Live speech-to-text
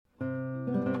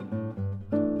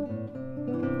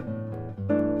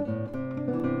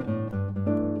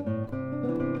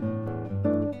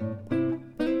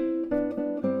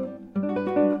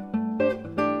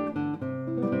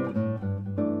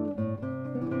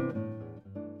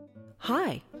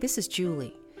Hi, this is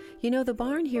Julie. You know, the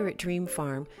barn here at Dream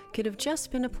Farm could have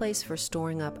just been a place for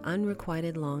storing up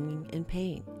unrequited longing and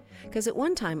pain. Because at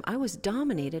one time I was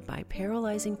dominated by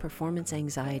paralyzing performance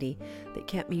anxiety that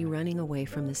kept me running away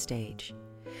from the stage.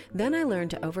 Then I learned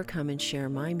to overcome and share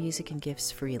my music and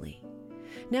gifts freely.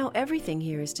 Now everything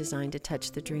here is designed to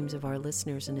touch the dreams of our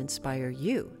listeners and inspire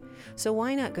you. So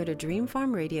why not go to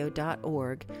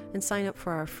dreamfarmradio.org and sign up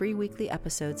for our free weekly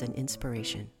episodes and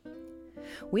inspiration.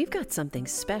 We've got something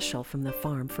special from the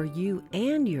farm for you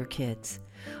and your kids.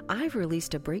 I've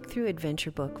released a breakthrough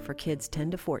adventure book for kids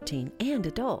 10 to 14 and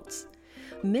adults.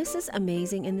 Mrs.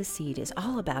 Amazing and the Seed is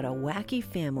all about a wacky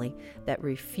family that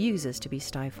refuses to be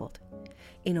stifled.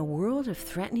 In a world of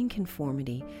threatening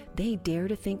conformity, they dare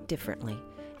to think differently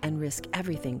and risk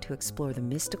everything to explore the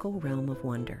mystical realm of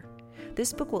wonder.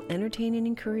 This book will entertain and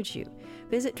encourage you.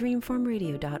 Visit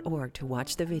dreamfarmradio.org to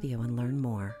watch the video and learn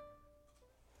more.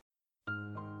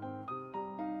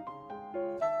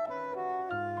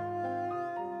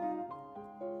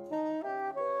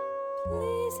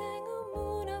 Please hang a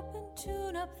moon up and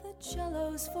tune up the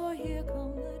cellos, for here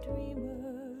come the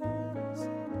dreamers.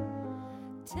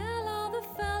 Tell all the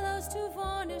fellows to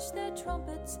varnish their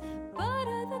trumpets,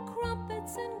 butter the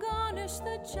crumpets and garnish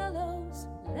the cellos.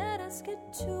 Let us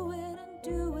get to it and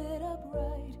do it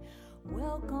upright.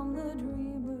 Welcome the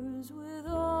dreamers with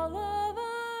all of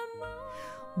our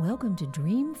might. Welcome to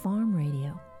Dream Farm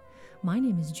Radio. My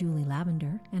name is Julie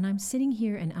Lavender, and I'm sitting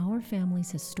here in our family's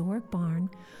historic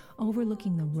barn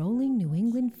overlooking the rolling New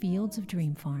England fields of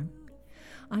Dream Farm.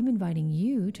 I'm inviting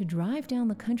you to drive down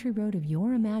the country road of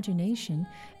your imagination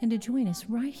and to join us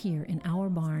right here in our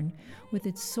barn with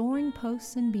its soaring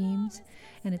posts and beams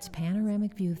and its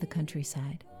panoramic view of the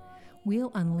countryside.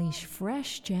 We'll unleash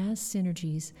fresh jazz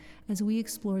synergies as we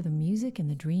explore the music and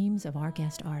the dreams of our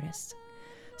guest artists.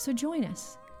 So join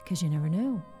us, because you never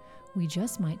know. We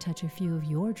just might touch a few of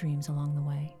your dreams along the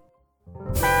way.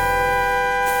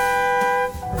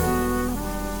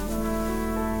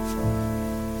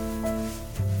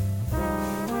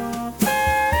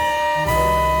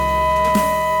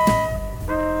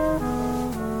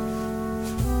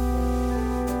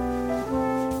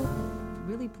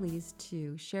 Really pleased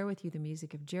to share with you the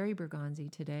music of Jerry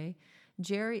Bergonzi today.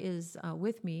 Jerry is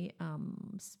with me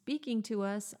speaking to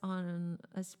us on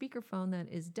a speakerphone that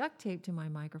is duct taped to my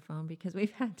microphone because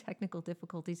we've had technical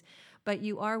difficulties. But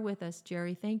you are with us,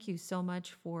 Jerry. Thank you so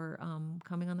much for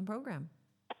coming on the program.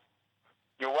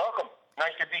 You're welcome.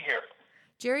 Nice to be here.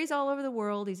 Jerry's all over the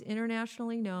world. He's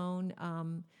internationally known.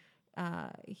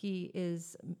 He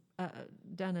is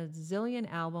done a zillion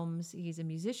albums. He's a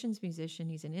musician's musician.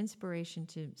 He's an inspiration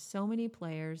to so many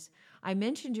players. I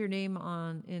mentioned your name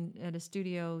at a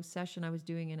studio session I was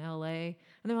doing in LA, and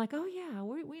they're like, "Oh yeah,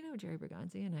 we know Jerry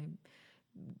Bergonzi." And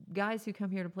guys who come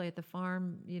here to play at the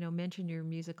farm, mention your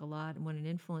music a lot and what an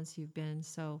influence you've been.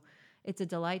 So it's a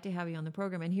delight to have you on the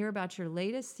program and hear about your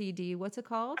latest CD. What's it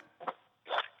called?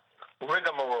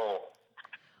 Rigmarole.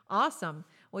 Awesome.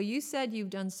 Well, you said you've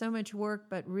done so much work,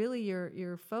 but really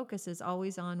your focus is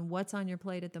always on what's on your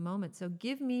plate at the moment. So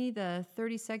give me the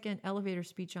 30-second elevator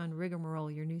speech on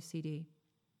Rigmarole, your new CD.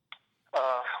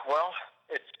 Well,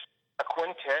 it's a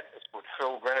quintet. It's with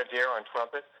Phil Grenadier on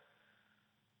trumpet,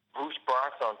 Bruce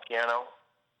Barth on piano,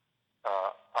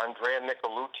 Andrea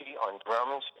Michelucci on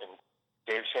drums, and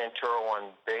Dave Santoro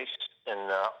on bass. And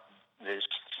there's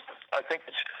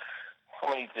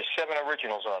 7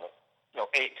 originals on it. No,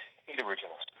 8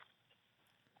 originals.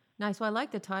 Nice. Well, I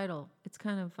like the title. It's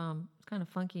kind of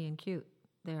funky and cute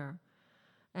there.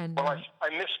 And well, I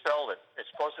misspelled it. It's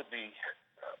supposed to be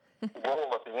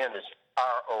roll at the end is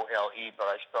R-O-L-E, but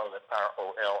I spelled it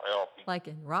R-O-L-L. Like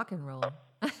in rock and roll.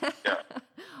 Yeah.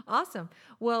 Awesome.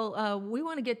 Well, we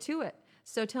want to get to it.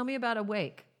 So tell me about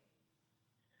Awake.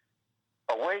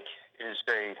 Awake is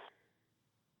a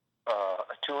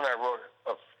tune I wrote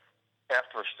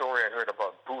after a story I heard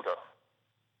about Buddha,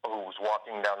 who was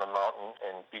walking down the mountain,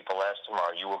 and people asked him,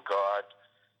 "Are you a god?"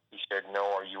 He said,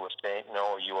 "No." "Are you a saint?"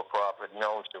 "No." "Are you a prophet?"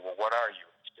 "No." He said, "Well, what are you?"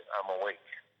 He said, "I'm awake."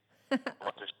 I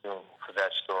want this tune for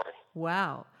that story.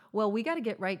 Wow. Well, we got to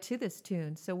get right to this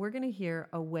tune. So we're going to hear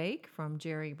Awake from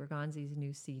Jerry Bergonzi's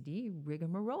new CD,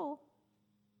 Rigmarole.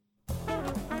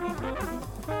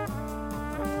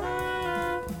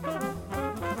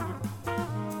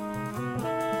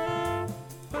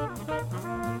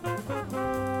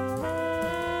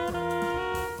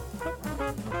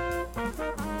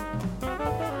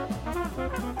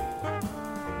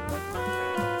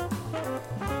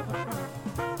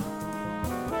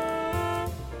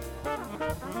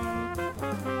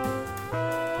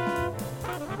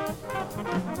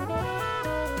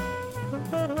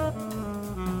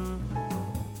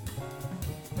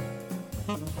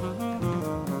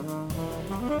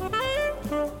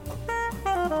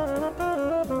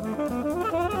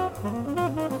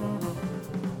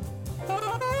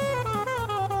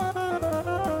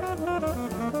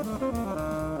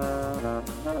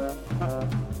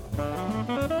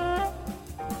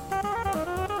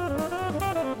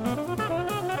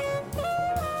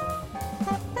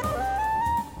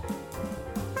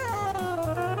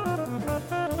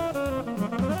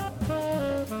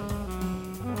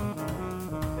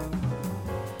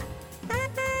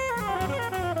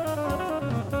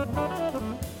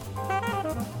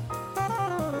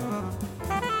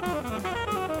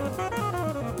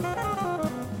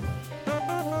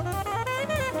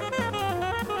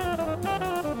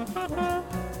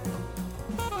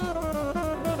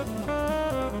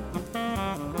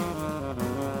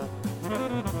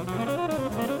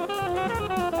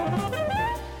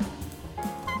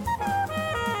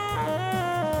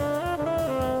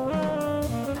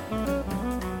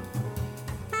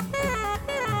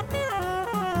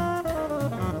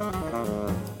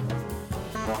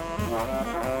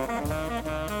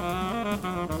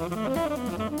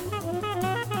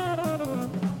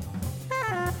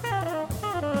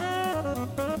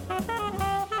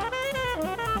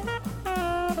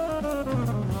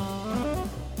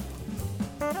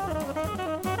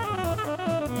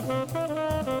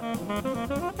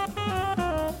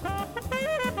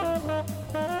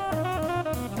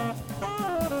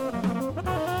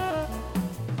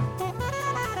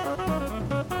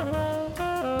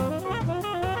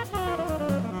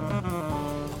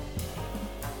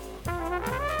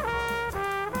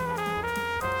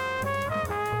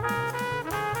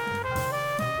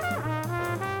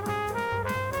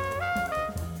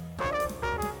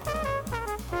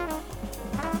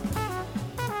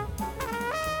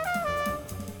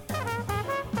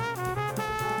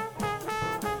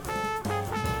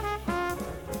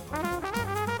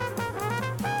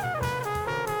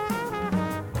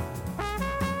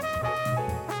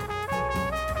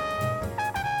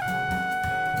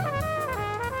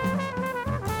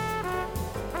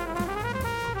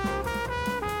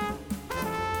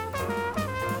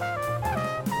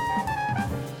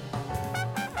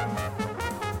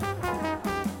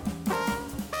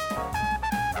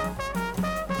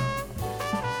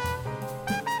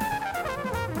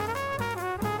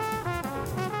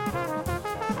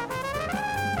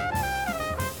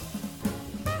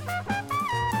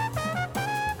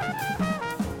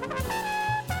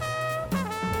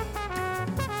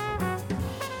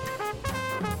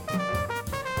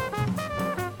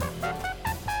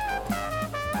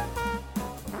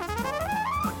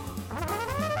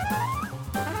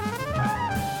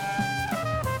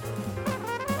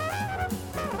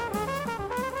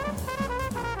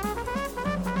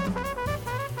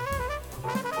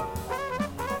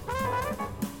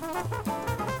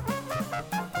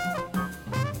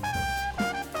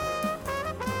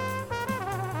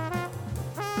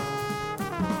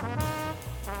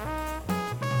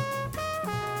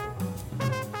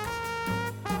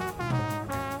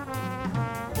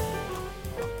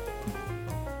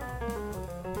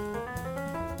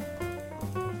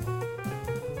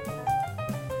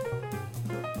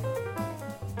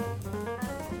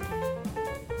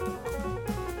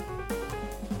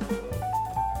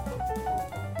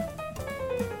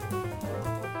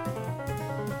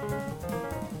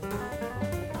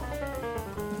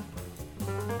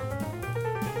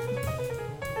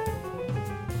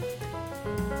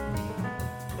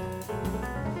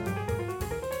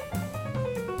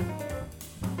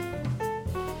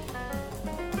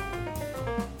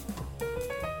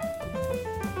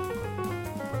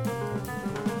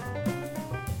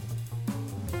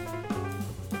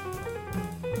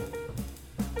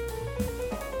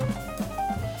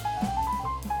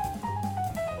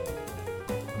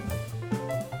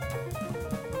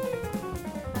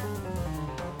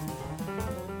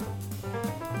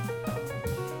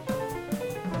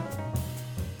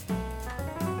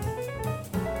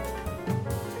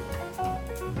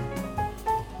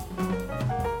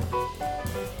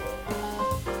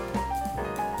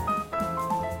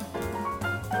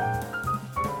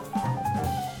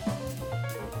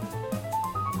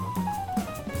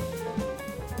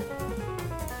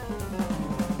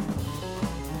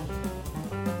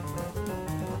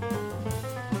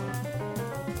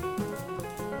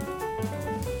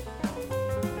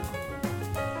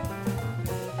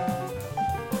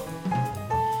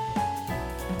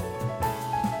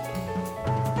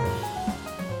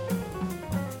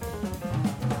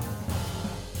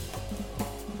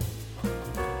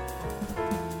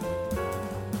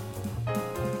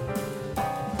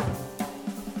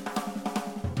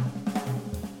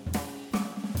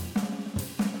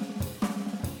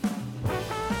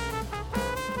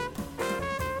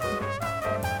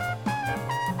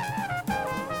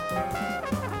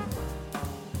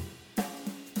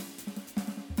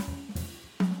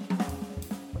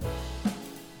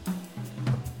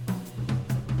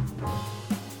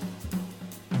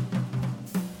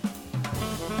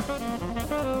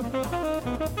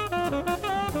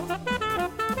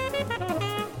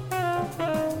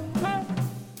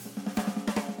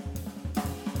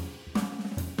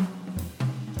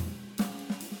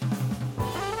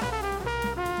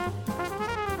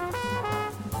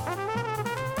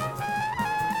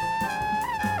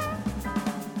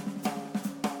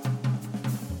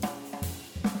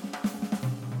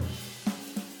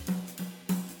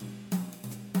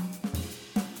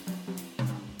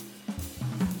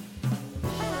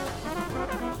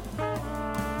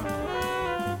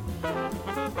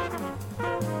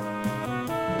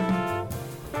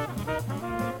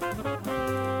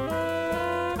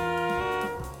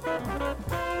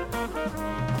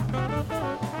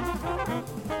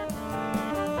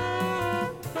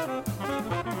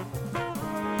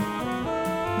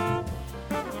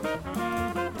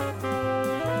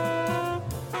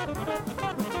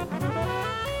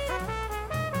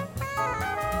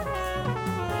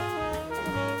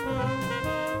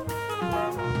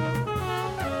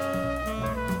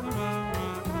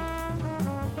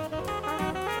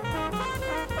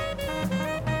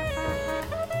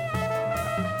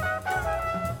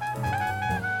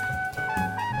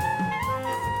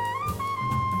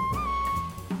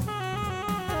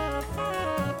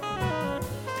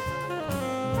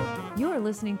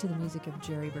 Listening to the music of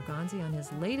Jerry Bergonzi on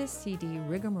his latest CD,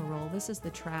 Rigmarole. This is the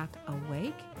track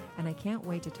Awake, and I can't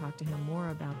wait to talk to him more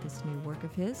about this new work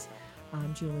of his.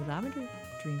 I'm Julie Lavender,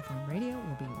 Dream Farm Radio.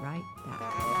 We'll be right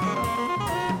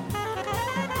back.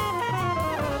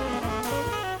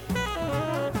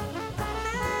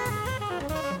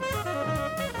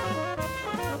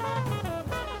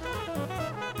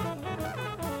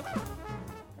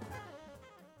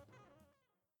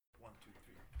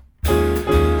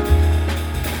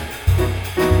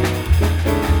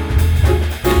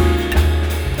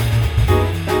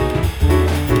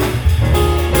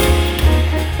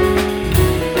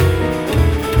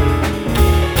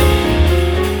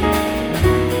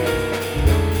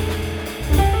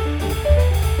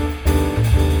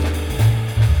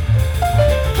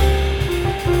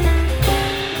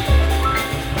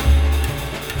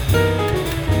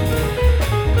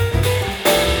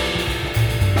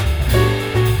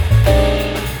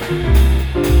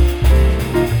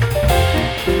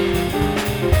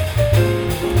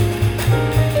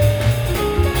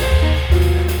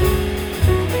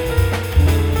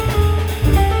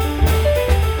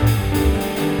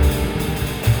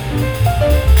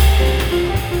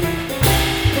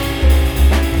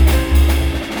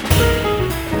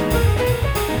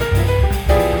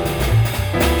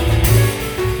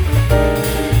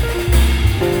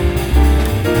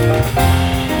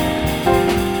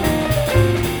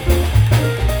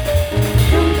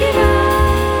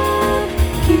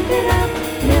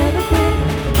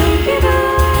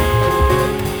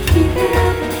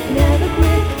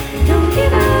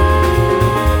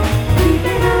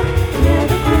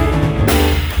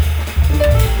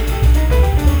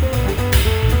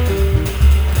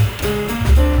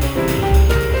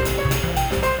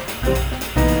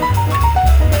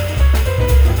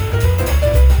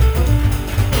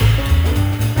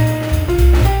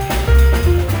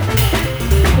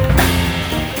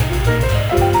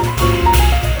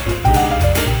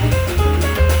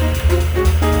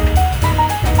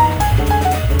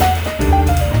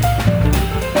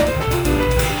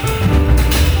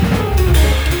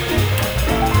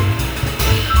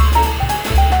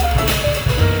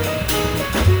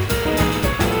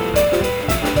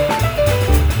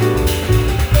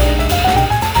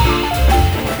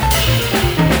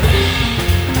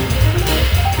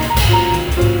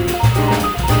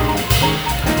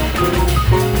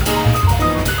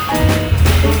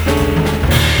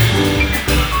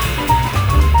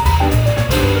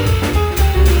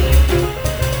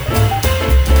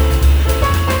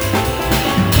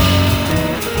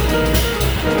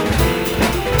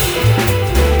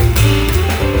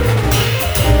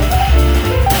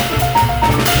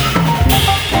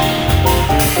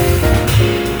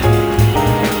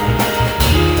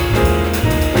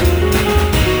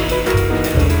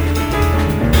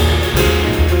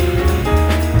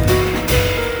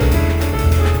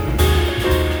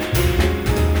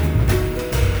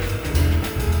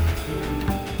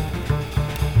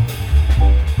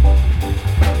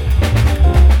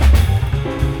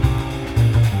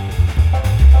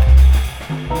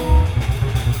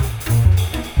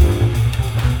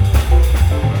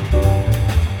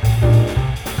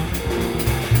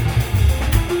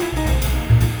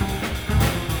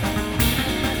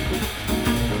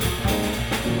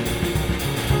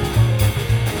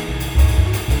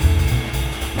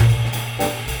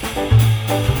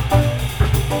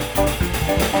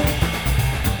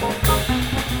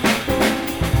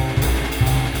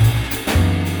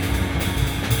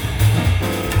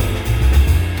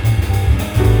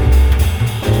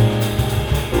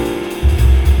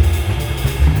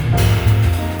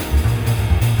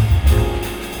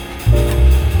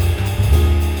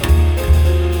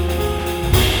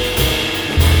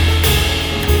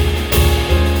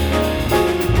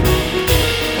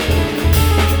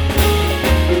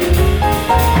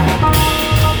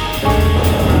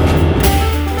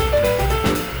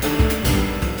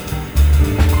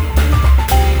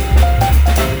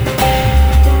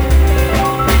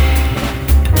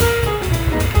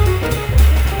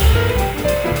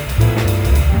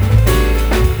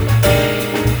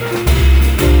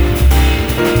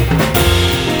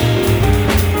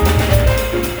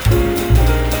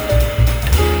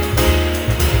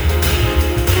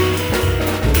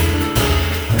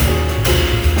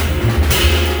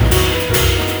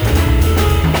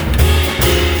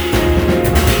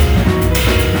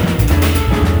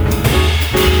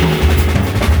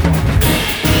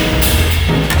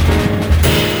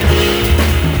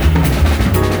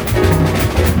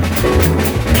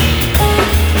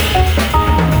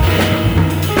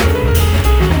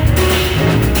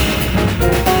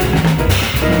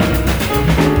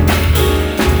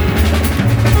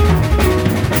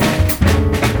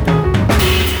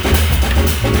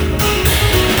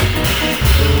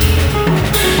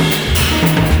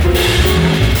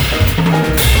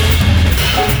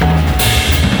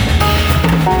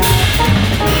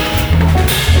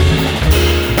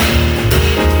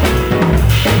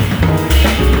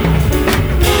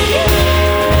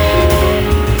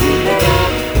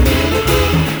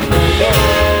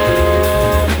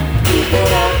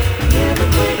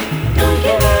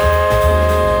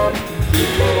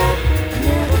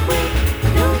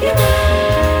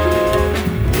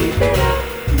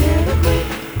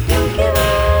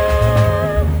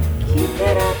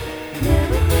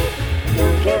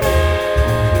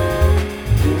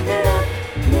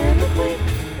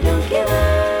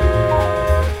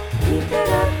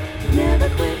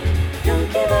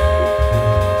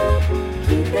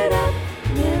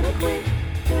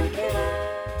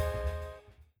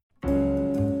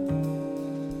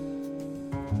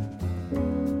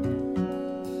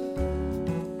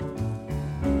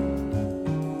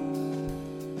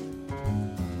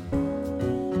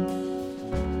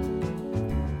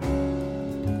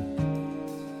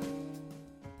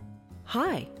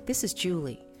 Hi, this is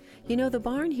Julie. You know, the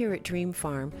barn here at Dream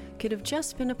Farm could have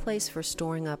just been a place for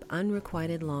storing up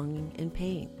unrequited longing and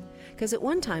pain. Because at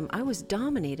one time I was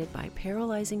dominated by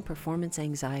paralyzing performance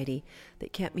anxiety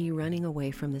that kept me running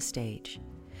away from the stage.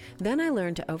 Then I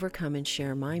learned to overcome and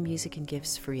share my music and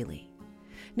gifts freely.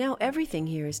 Now everything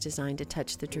here is designed to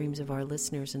touch the dreams of our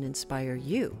listeners and inspire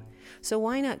you. So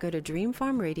why not go to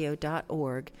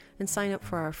dreamfarmradio.org and sign up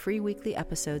for our free weekly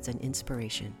episodes and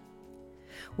inspiration.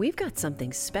 We've got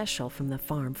something special from the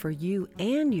farm for you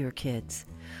and your kids.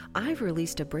 I've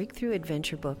released a breakthrough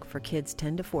adventure book for kids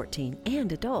 10 to 14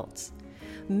 and adults.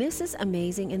 Mrs.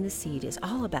 Amazing and the Seed is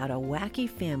all about a wacky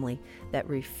family that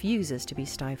refuses to be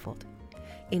stifled.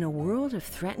 In a world of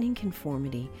threatening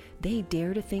conformity, they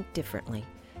dare to think differently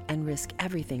and risk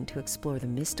everything to explore the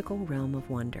mystical realm of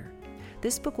wonder.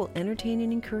 This book will entertain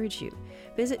and encourage you.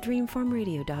 Visit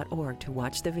dreamfarmradio.org to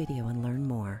watch the video and learn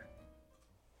more.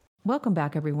 Welcome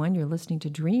back, everyone. You're listening to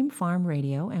Dream Farm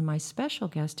Radio, and my special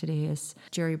guest today is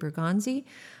Jerry Bergonzi,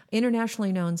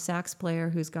 internationally known sax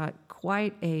player who's got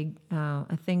quite a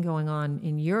thing going on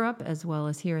in Europe as well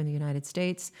as here in the United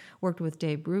States. Worked with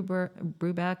Dave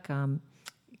Brubeck,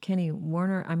 Kenny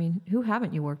Werner. I mean, who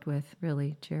haven't you worked with,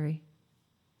 really, Jerry?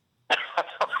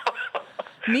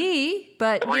 Me,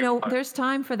 but, you know, there's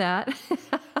time for that.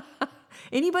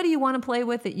 Anybody you want to play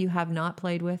with that you have not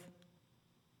played with?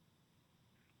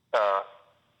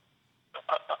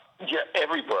 Yeah,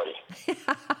 everybody.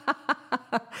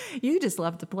 You just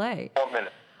love to play. 1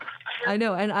 minute. I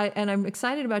know, and I'm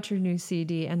excited about your new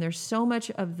CD. And there's so much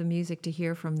of the music to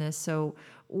hear from this. So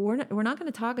we're not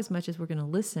going to talk as much as we're going to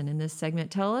listen in this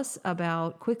segment. Tell us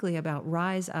quickly about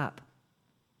Rise Up.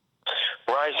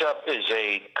 Rise Up is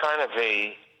a kind of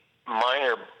a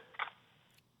minor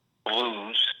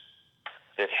blues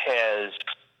that has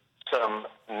some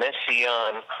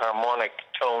messian harmonic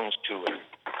tones to it,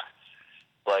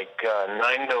 like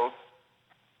 9-note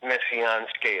messian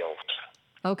scales.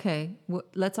 Okay,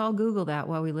 let's all Google that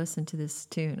while we listen to this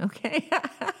tune, okay?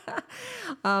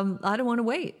 I don't want to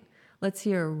wait. Let's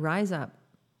hear Rise Up.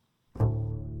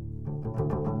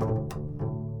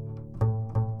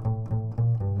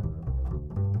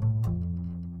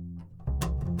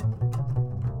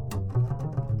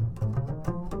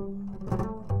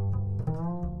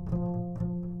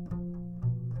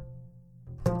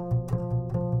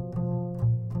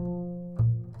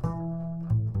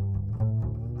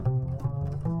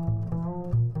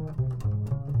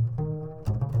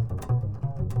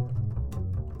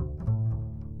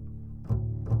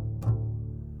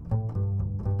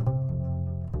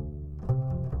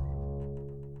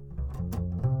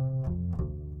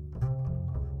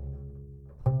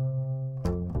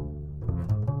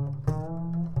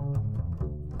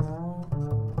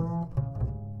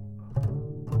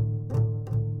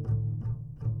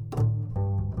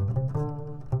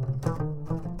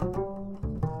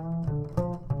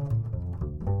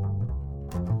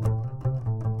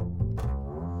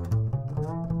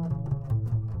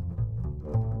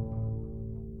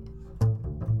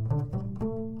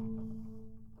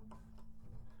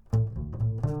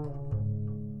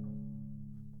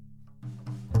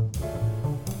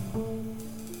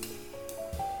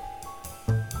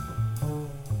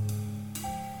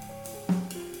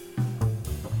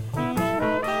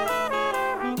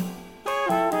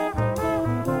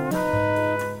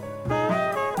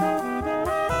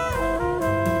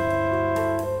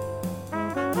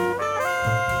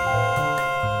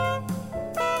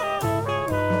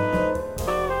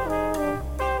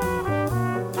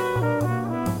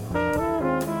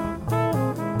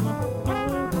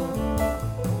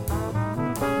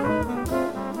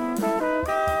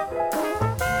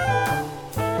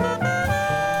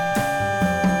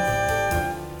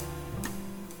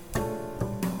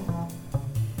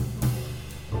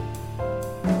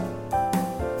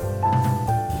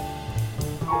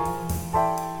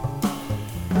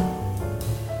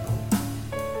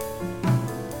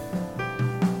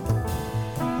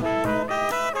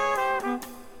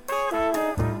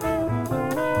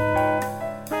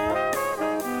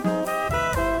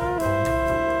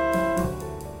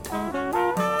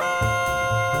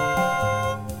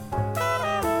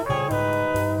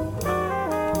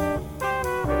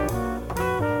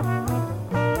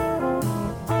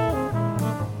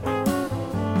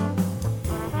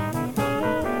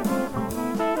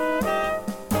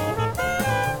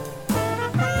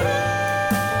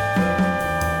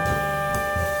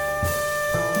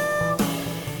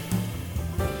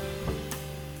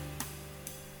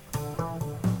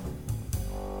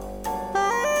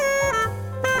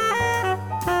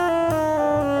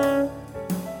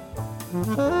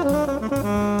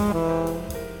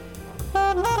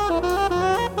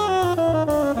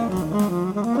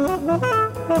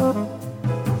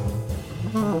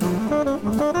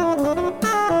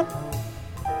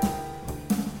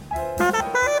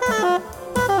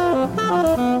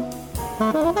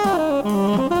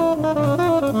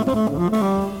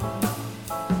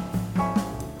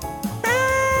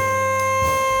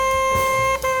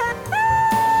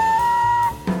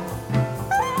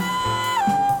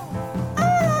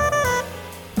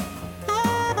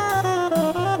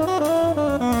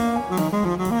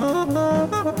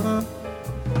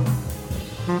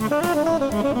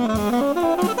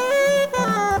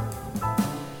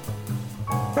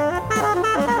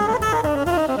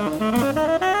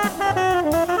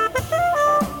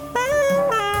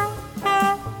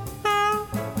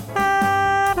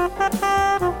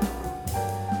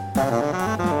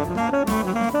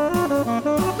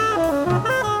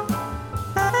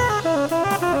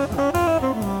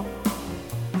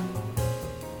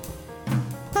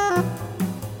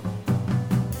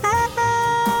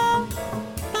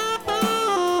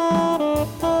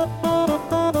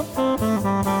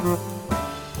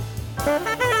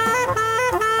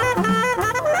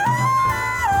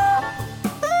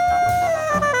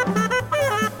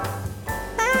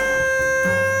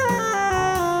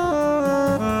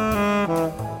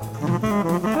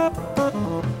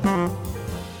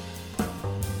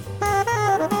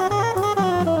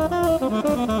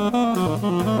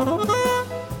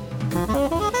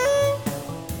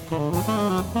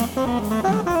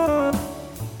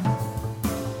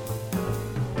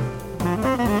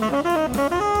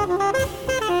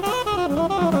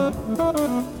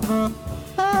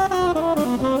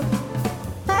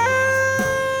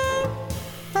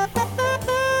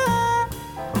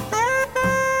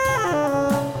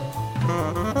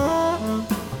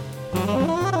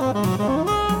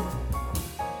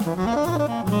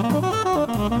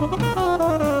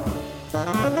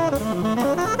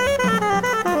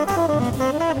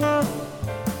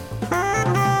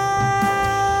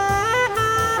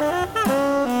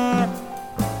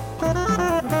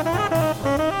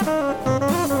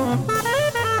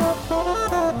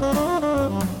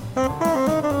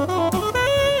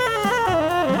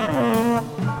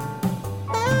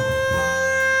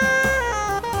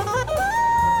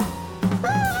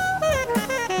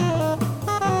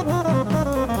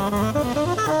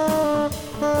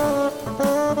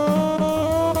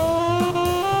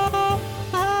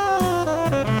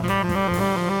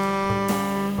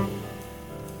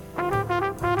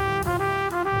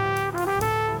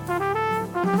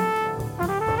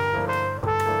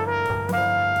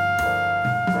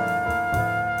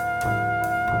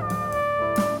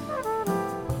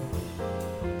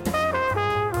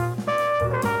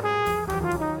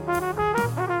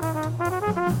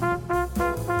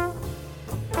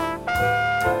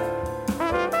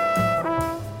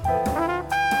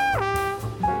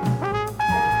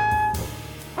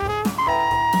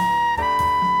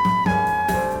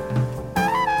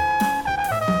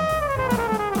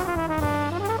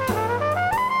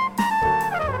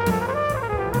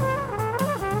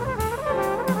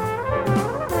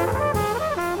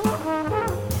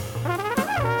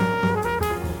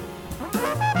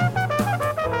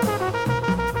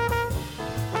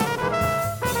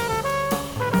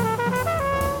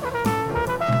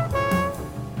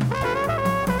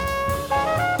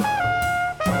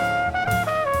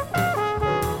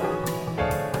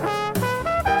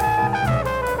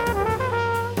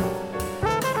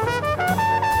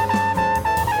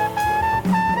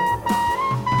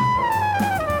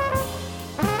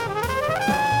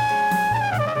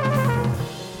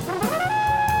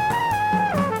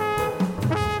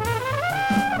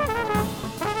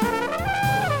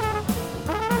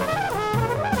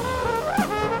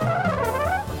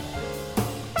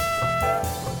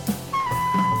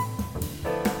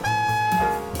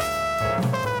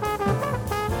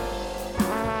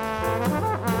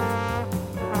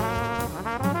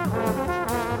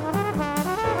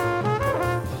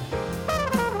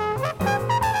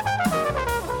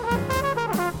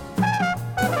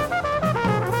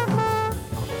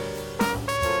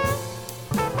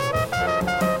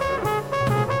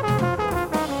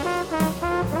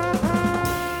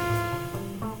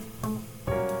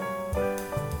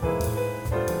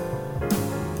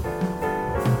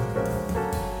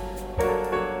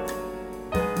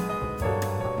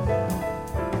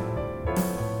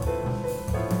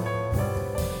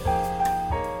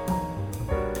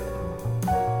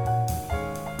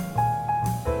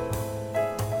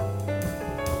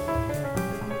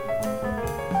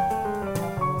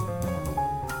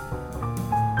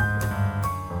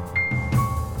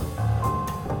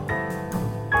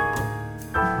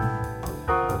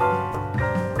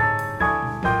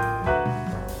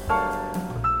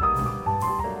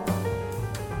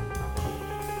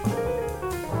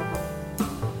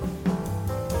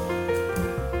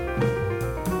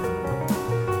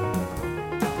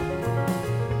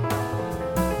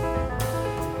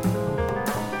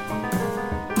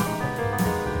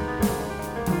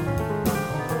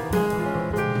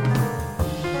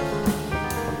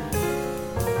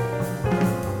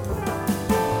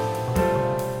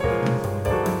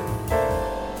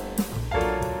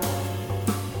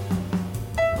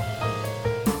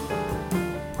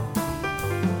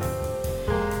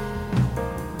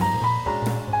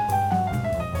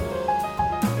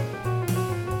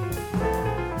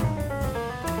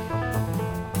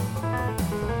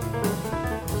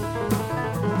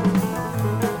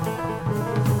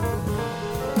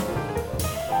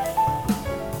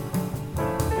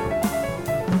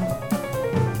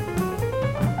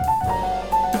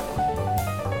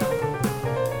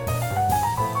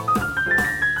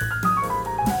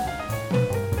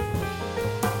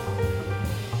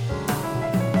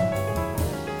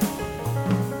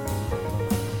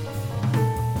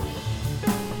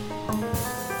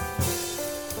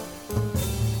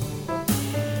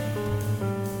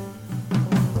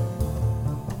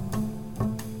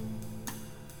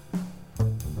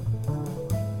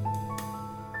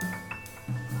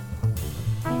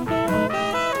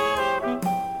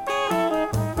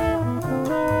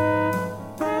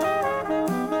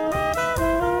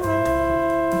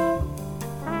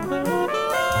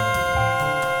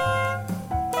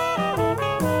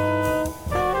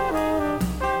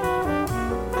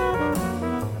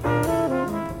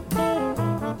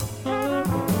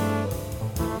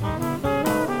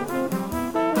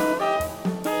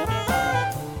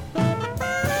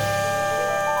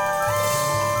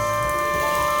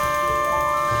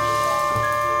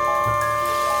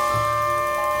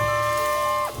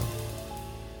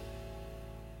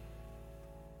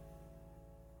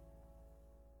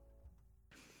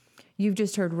 You've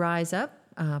just heard Rise Up,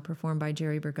 performed by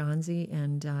Jerry Bergonzi,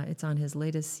 and it's on his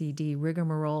latest CD,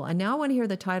 Rigmarole. And now I want to hear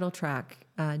the title track.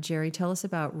 Jerry, tell us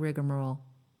about Rigmarole.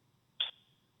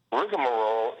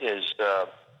 Rigmarole has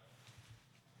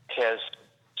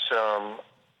some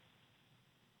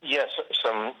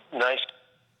nice,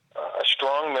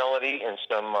 strong melody and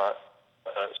some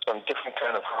different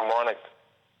kind of harmonic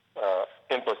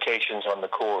implications on the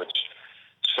chords.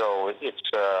 So it's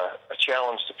a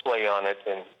challenge to play on it,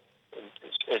 and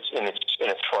it's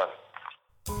fun.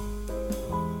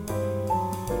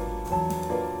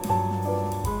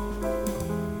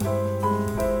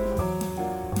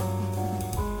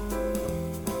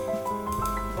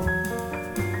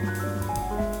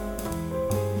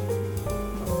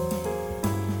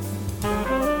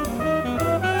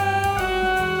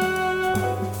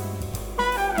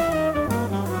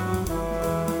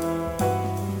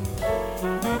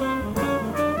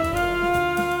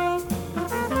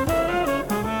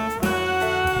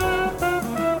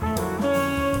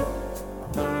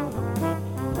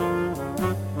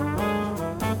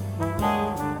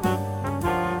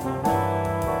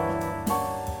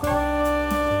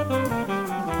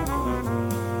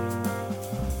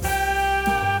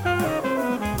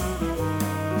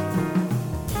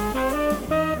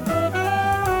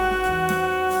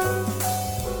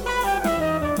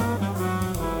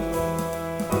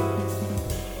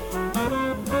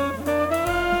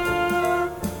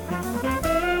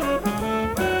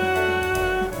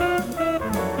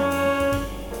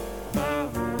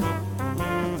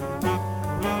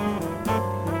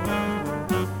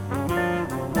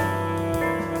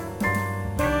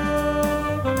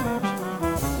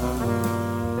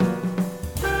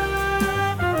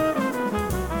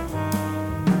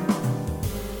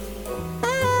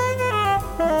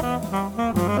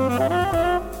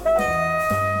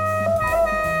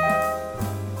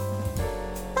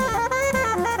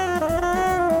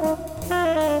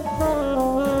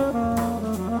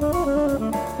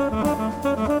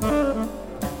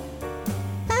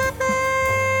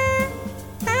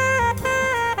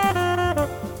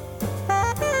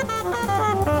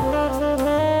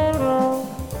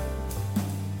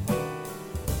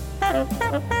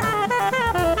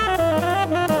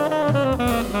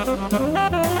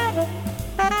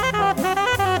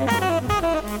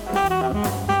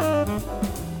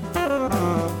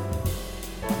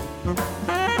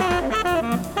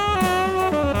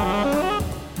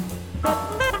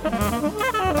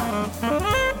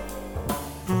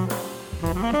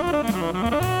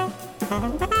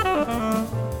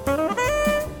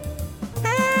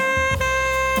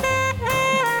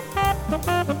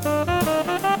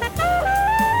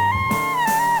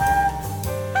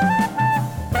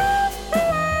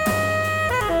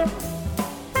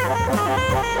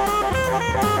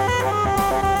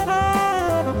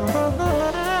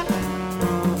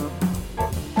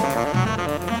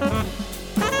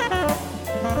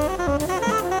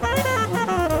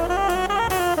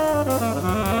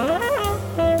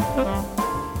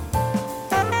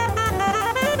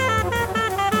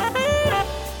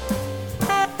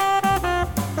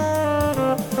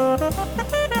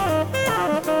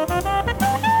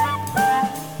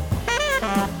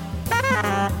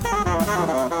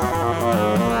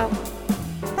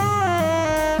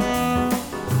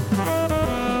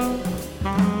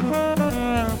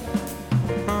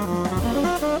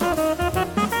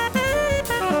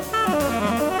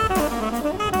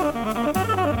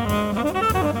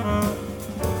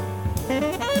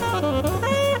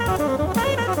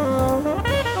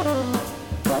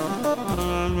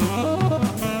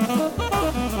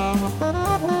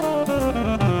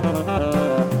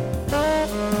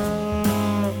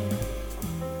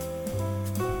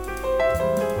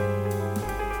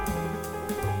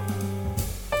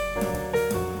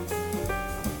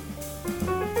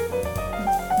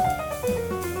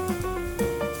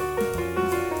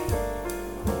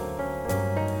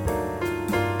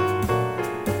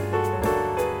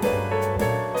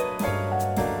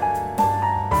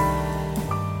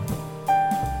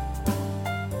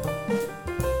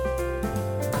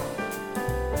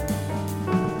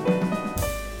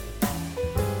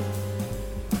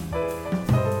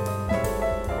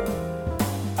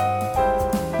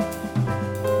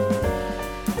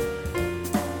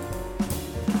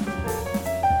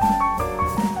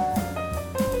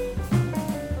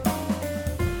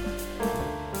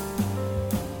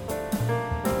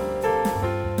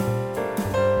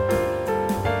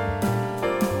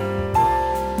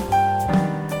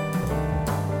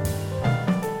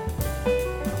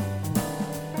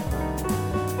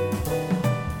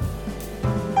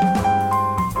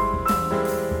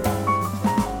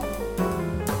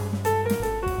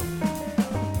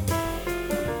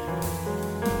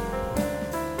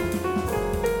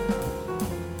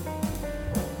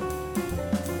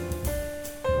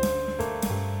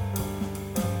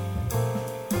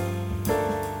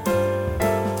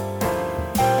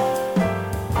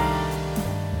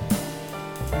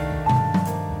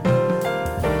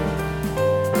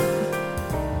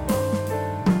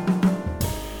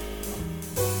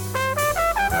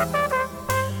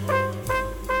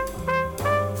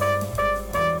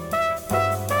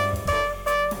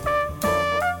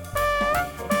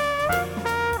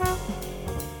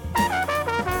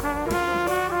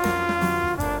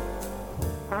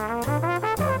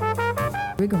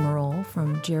 Rigmarole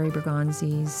from Jerry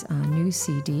Bergonzi's new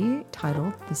CD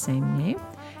titled the same name.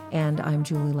 And I'm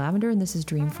Julie Lavender, and this is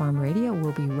Dream Farm Radio.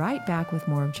 We'll be right back with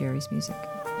more of Jerry's music.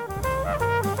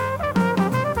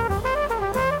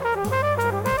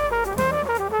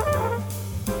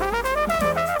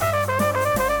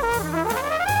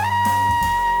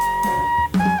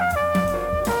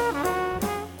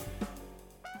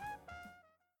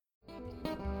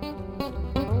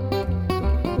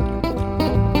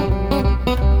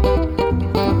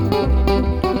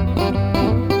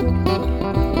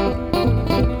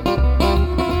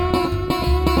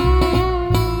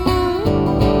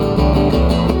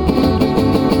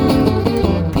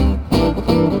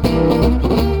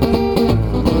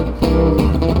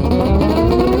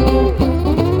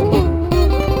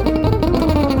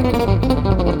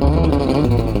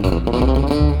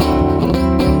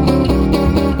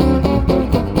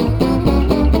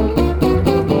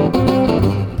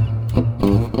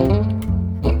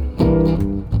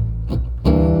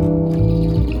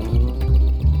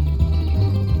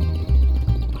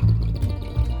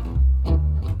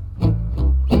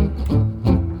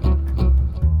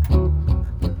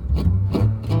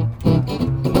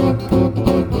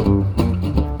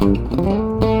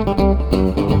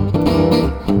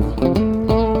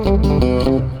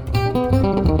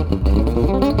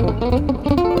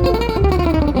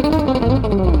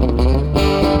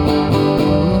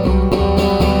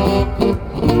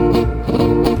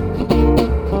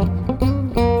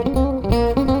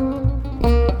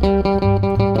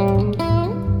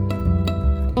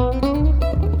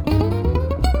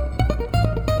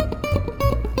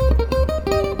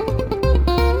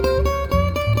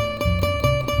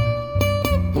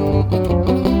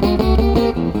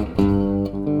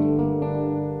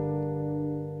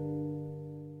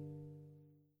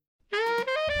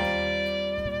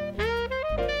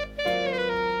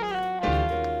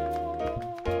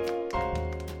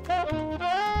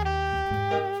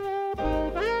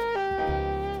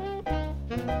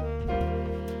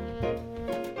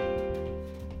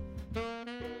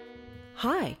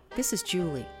 Hi, this is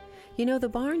Julie. You know, the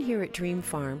barn here at Dream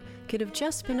Farm could have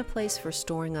just been a place for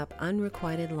storing up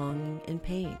unrequited longing and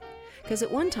pain. Because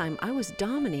at one time I was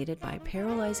dominated by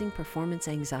paralyzing performance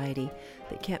anxiety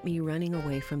that kept me running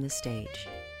away from the stage.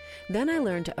 Then I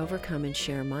learned to overcome and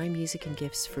share my music and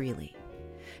gifts freely.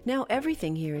 Now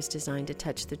everything here is designed to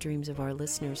touch the dreams of our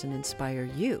listeners and inspire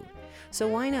you. So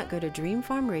why not go to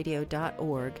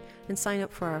dreamfarmradio.org and sign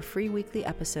up for our free weekly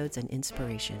episodes and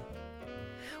inspiration.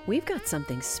 We've got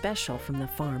something special from the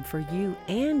farm for you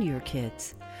and your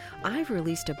kids. I've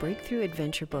released a breakthrough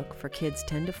adventure book for kids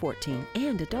 10 to 14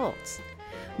 and adults.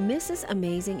 Mrs.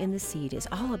 Amazing and the Seed is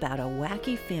all about a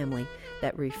wacky family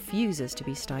that refuses to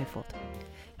be stifled.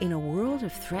 In a world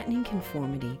of threatening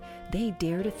conformity, they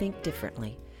dare to think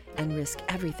differently and risk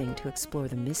everything to explore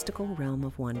the mystical realm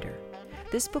of wonder.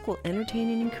 This book will entertain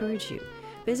and encourage you.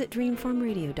 Visit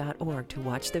dreamfarmradio.org to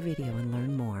watch the video and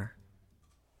learn more.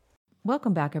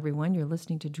 Welcome back, everyone. You're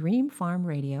listening to Dream Farm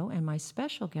Radio, and my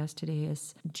special guest today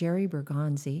is Jerry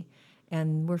Bergonzi,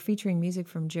 and we're featuring music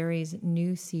from Jerry's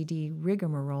new CD,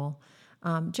 Rigmarole.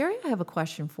 Jerry, I have a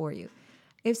question for you.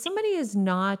 If somebody is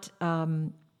not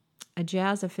a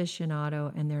jazz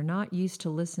aficionado and they're not used to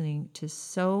listening to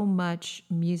so much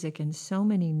music and so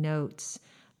many notes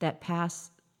that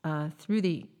pass through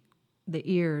the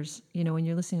ears, you know, when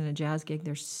you're listening to a jazz gig,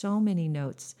 there's so many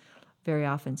notes very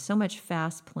often, so much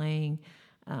fast playing,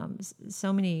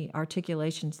 so many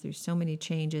articulations through so many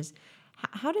changes.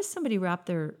 How does somebody wrap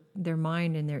their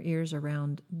mind and their ears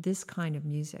around this kind of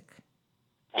music?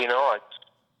 You know,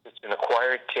 it's an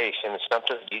acquired taste, and it's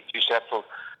something you just have to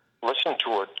listen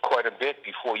to it quite a bit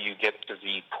before you get to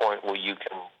the point where you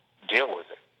can deal with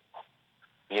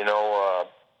it. You know,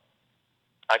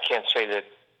 I can't say that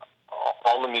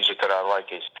all the music that I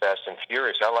like is fast and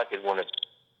furious. I like it when it's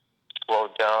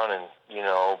slowed down and, you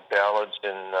know, ballads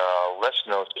and less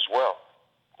notes as well.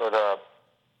 But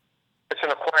it's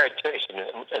an acquired taste,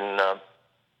 and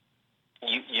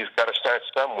you've got to start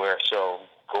somewhere. So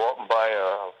go out and buy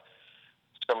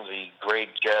some of the great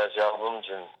jazz albums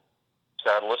and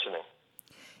start listening.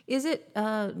 Is it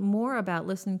more about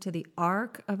listening to the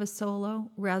arc of a solo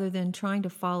rather than trying to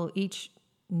follow each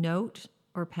note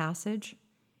or passage?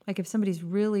 Like if somebody's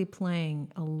really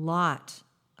playing a lot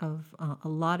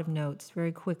of notes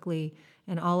very quickly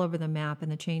and all over the map,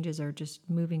 and the changes are just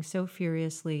moving so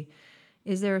furiously,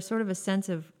 is there a sort of a sense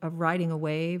of riding a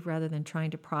wave rather than trying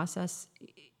to process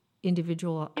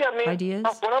individual ideas?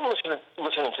 When I'm listening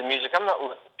to music, I'm not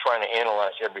trying to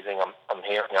analyze everything I'm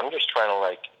hearing. I'm just trying to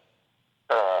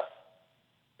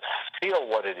feel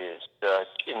what it is,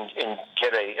 and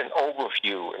get an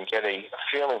overview and get a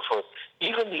feeling for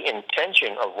even the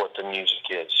intention of what the music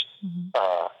is,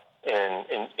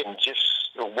 and just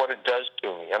what it does to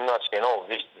me. I'm not saying, oh,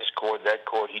 this chord, that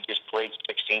chord, he just played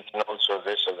 16th notes or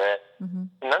this or that.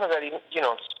 None of that even,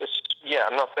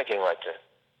 I'm not thinking like that.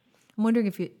 I'm wondering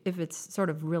if it's sort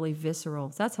of really visceral.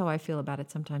 That's how I feel about it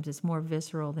sometimes. It's more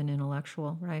visceral than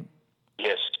intellectual, right?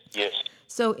 Yes.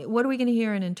 So what are we going to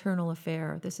hear in Internal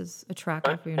Affair? This is a track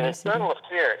off your new CD. Internal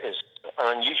Affair is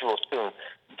an unusual tune.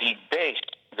 The bass,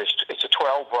 it's a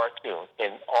 12-bar tune,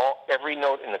 and every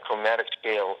note in the chromatic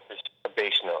scale is a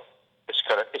bass note.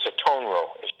 It's a tone row,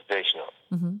 it's the bass note.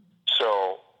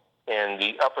 So, and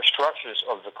the upper structures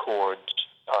of the chords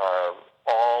are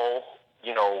all,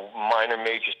 minor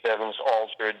major sevens,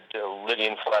 altered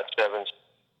Lydian flat sevens.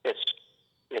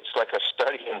 It's like a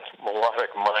study in melodic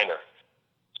minor.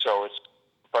 So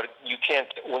but you can't,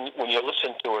 when you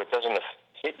listen to it, it doesn't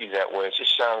hit you that way. It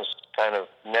just sounds kind of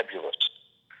nebulous.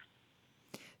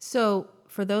 So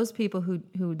for those people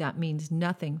who that means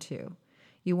nothing to,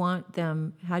 you want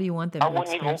them, how do you want them to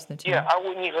experience the tune? Yeah, I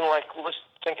wouldn't even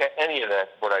think of any of that,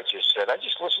 what I just said. I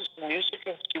just listen to the music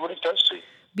and see what it does to you.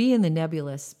 Be in the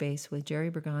nebulous space with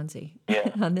Jerry Bergonzi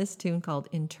on this tune called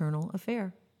Internal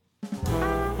Affair.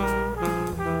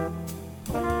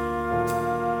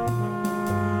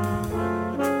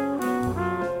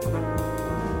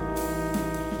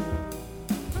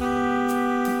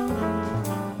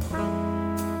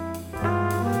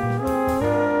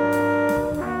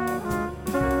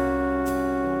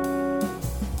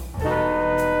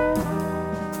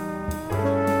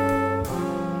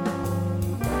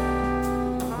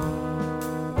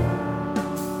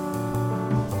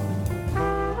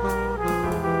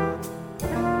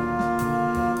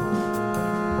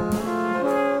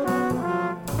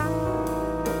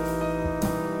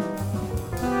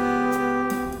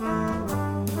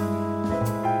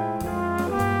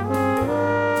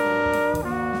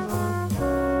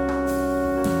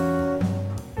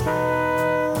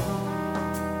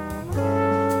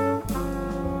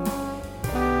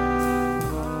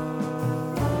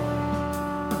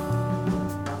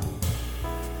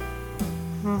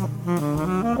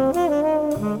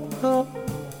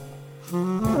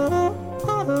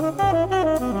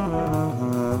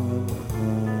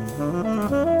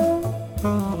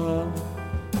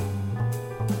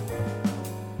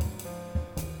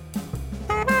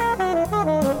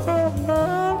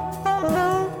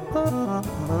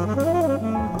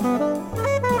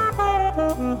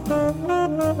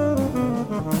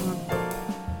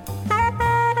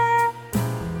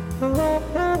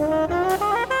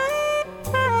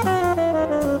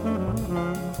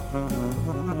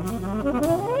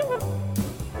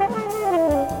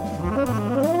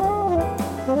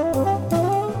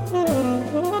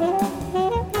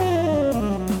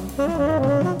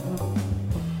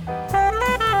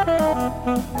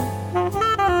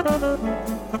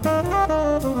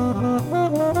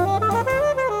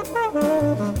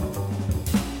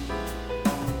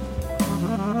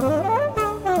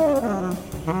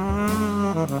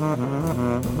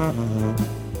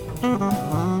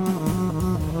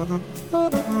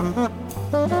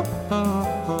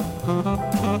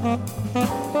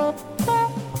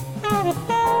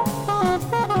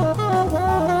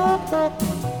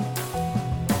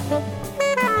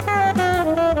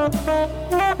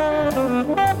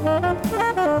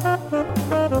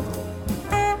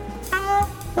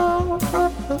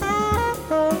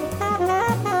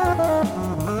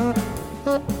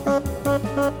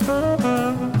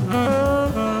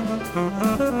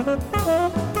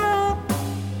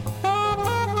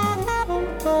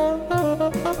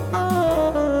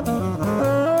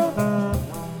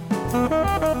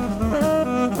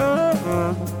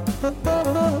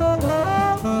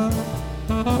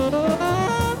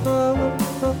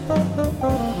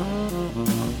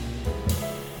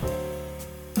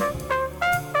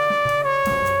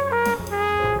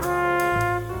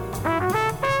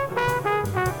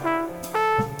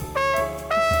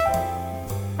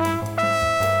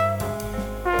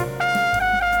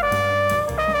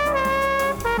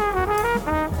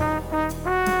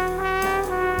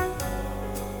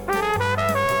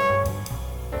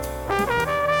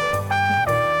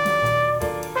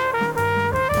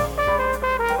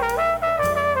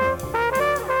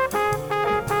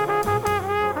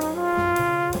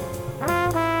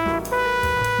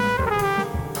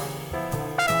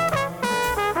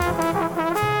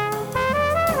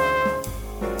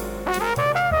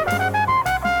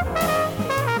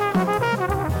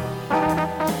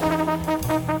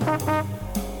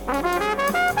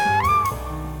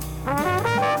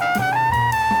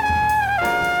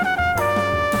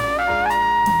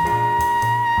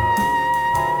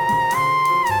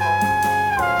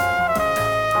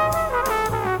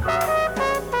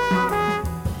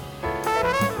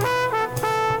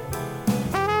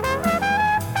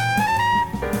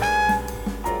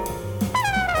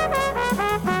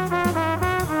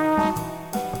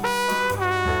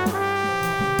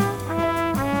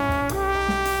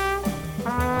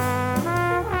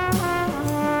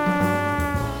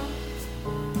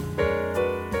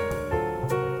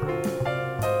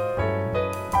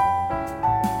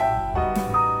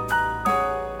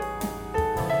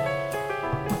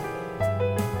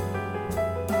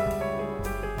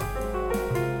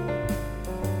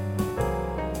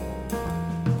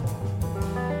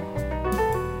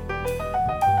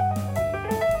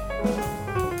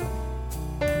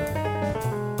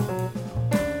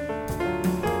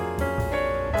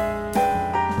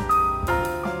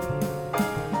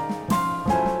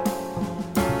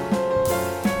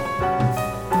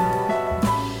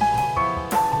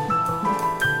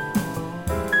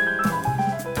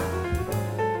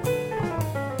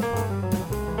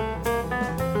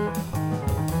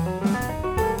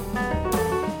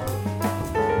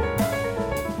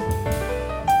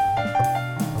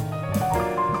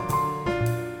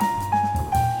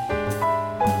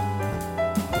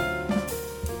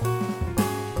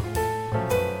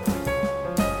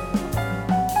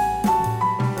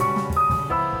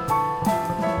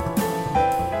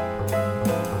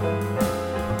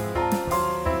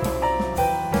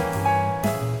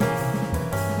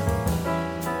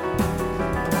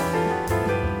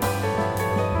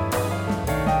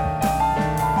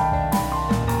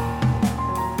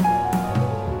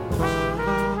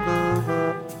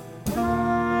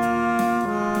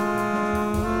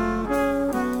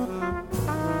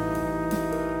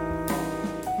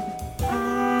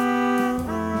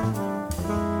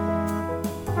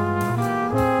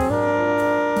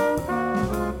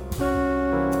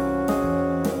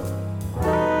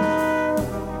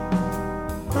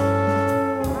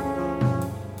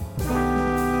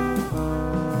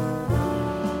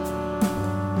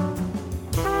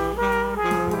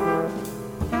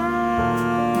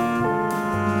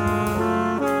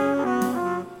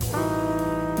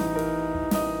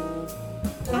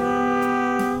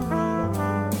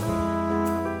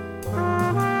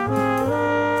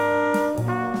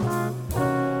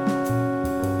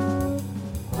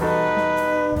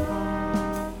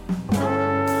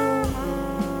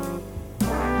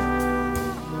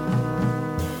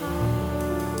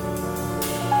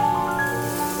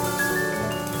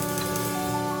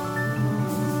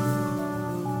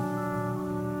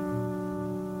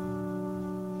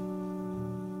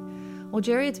 Well,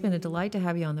 Jerry, it's been a delight to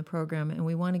have you on the program, and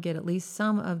we want to get at least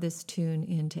some of this tune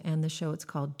in to end the show. It's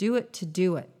called Do It to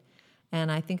Do It.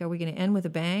 And I think, are we going to end with a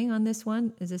bang on this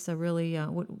one? Is this a really... Yeah,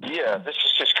 this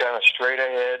is just kind of straight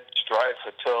ahead, strive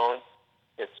for tone.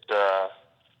 It's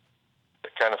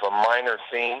kind of a minor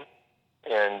theme,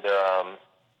 and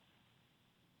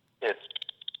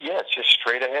it's just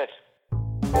straight ahead.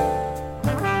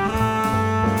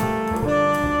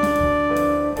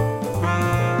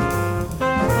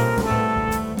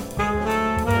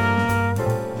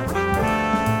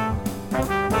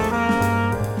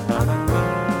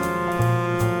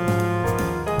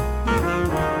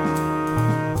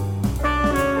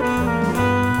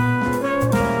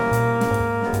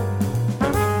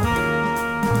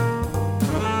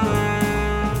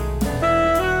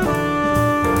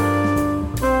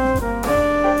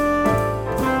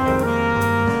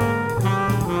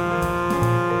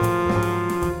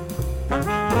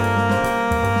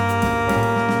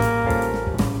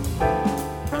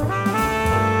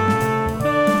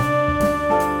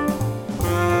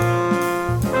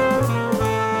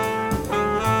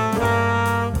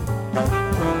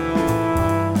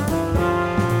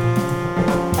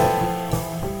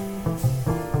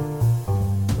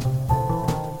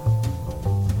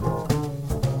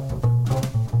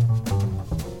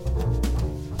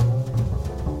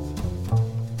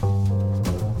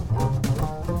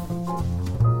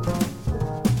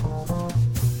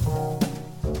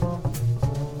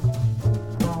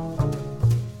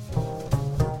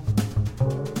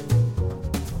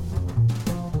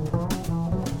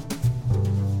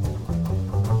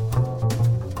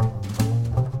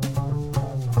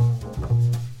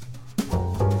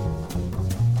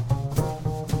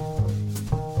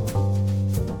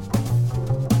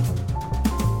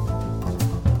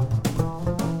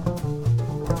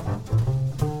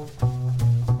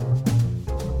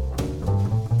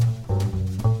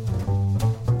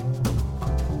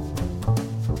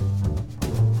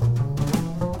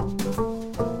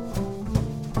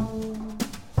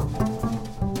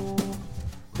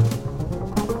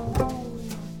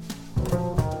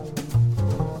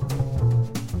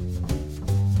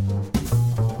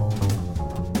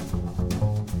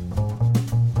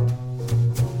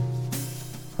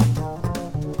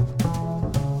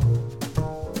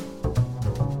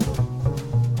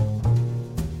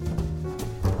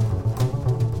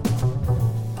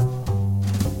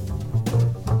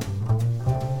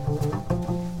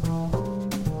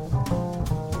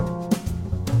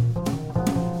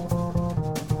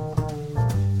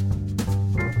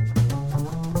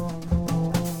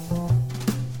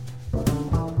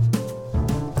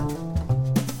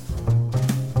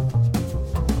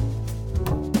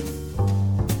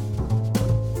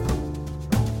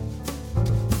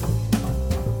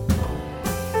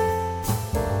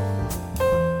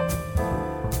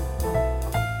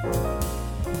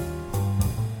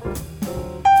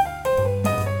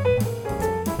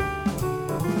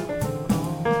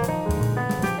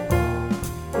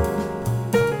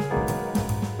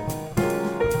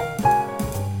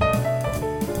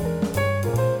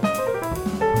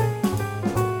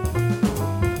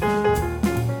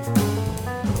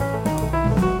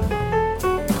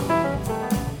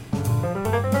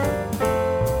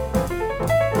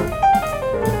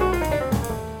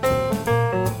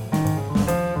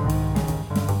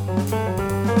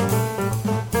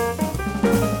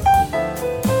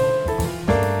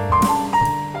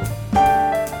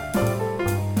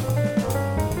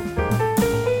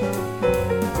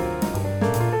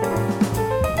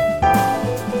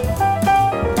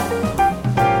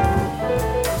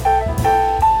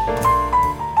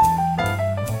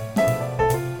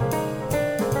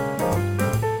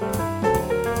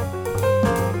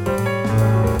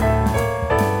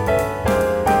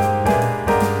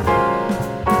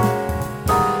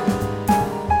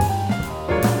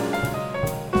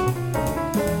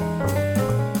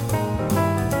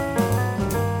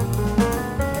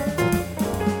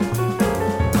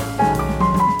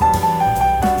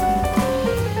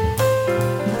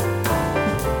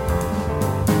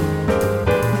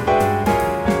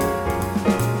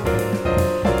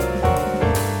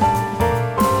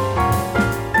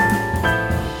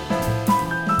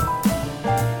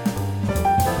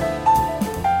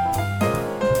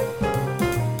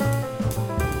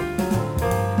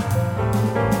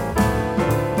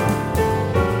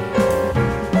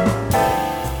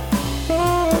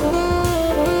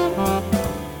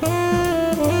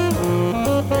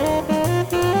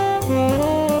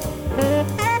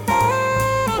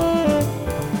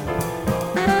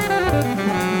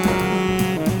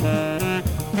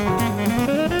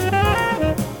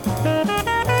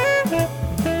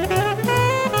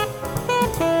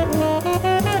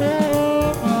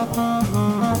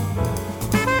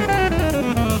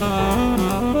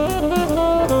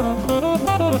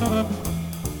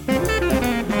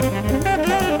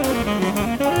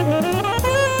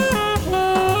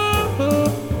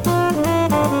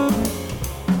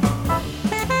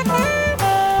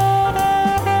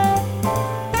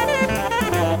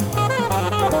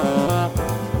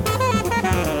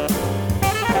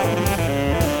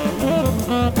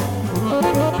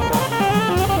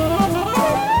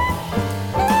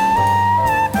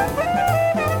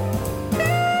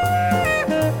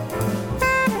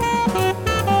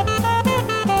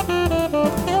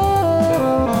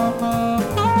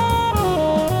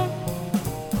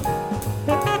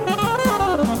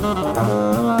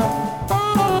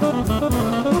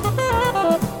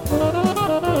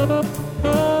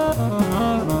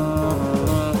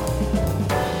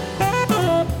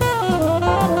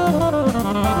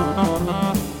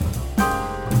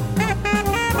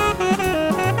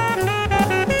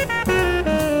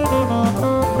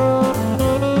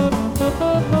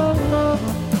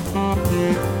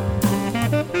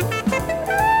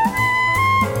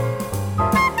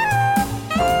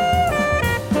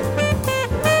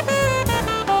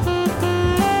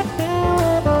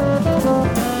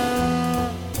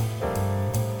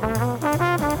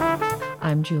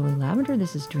 I'm Julie Lavender.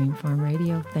 This is Dream Farm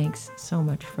Radio. Thanks so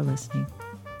much for listening.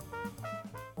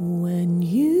 When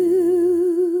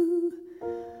you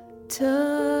touch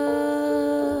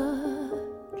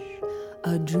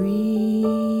a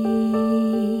dream,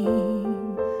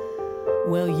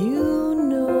 well, you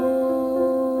know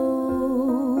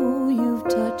you've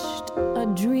touched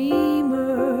a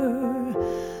dreamer.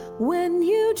 When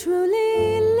you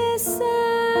truly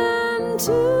listen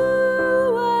to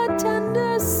a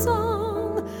tender song.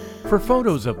 For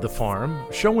photos of the farm,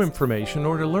 show information,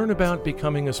 or to learn about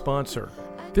becoming a sponsor,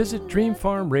 visit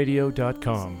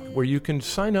dreamfarmradio.com, where you can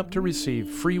sign up to receive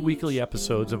free weekly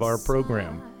episodes of our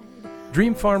program.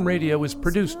 Dream Farm Radio is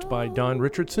produced by Don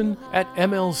Richardson at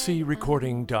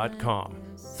mlcrecording.com.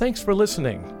 Thanks for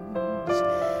listening.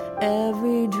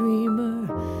 Every dreamer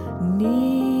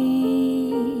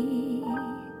needs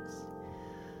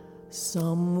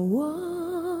someone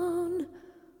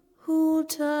who'll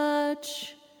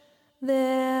touch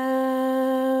their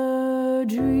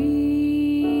dreams.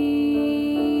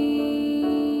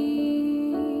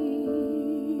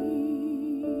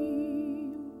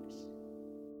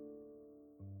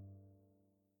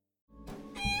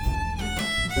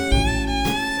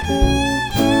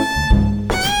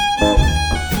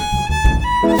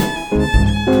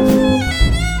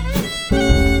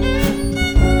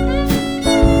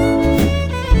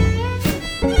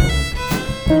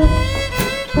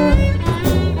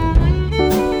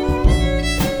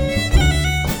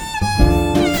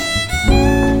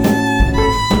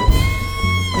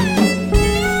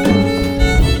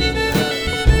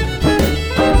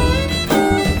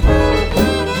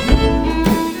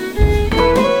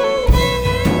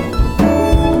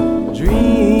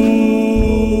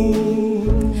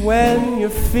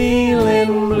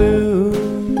 Feeling blue,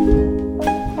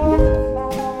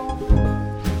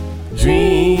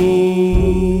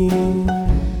 dream,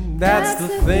 that's the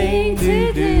thing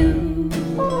to do.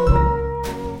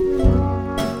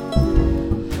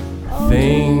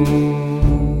 Things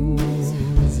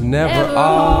never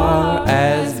are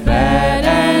as bad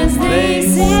as they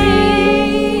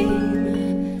seem,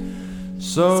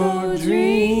 so dream.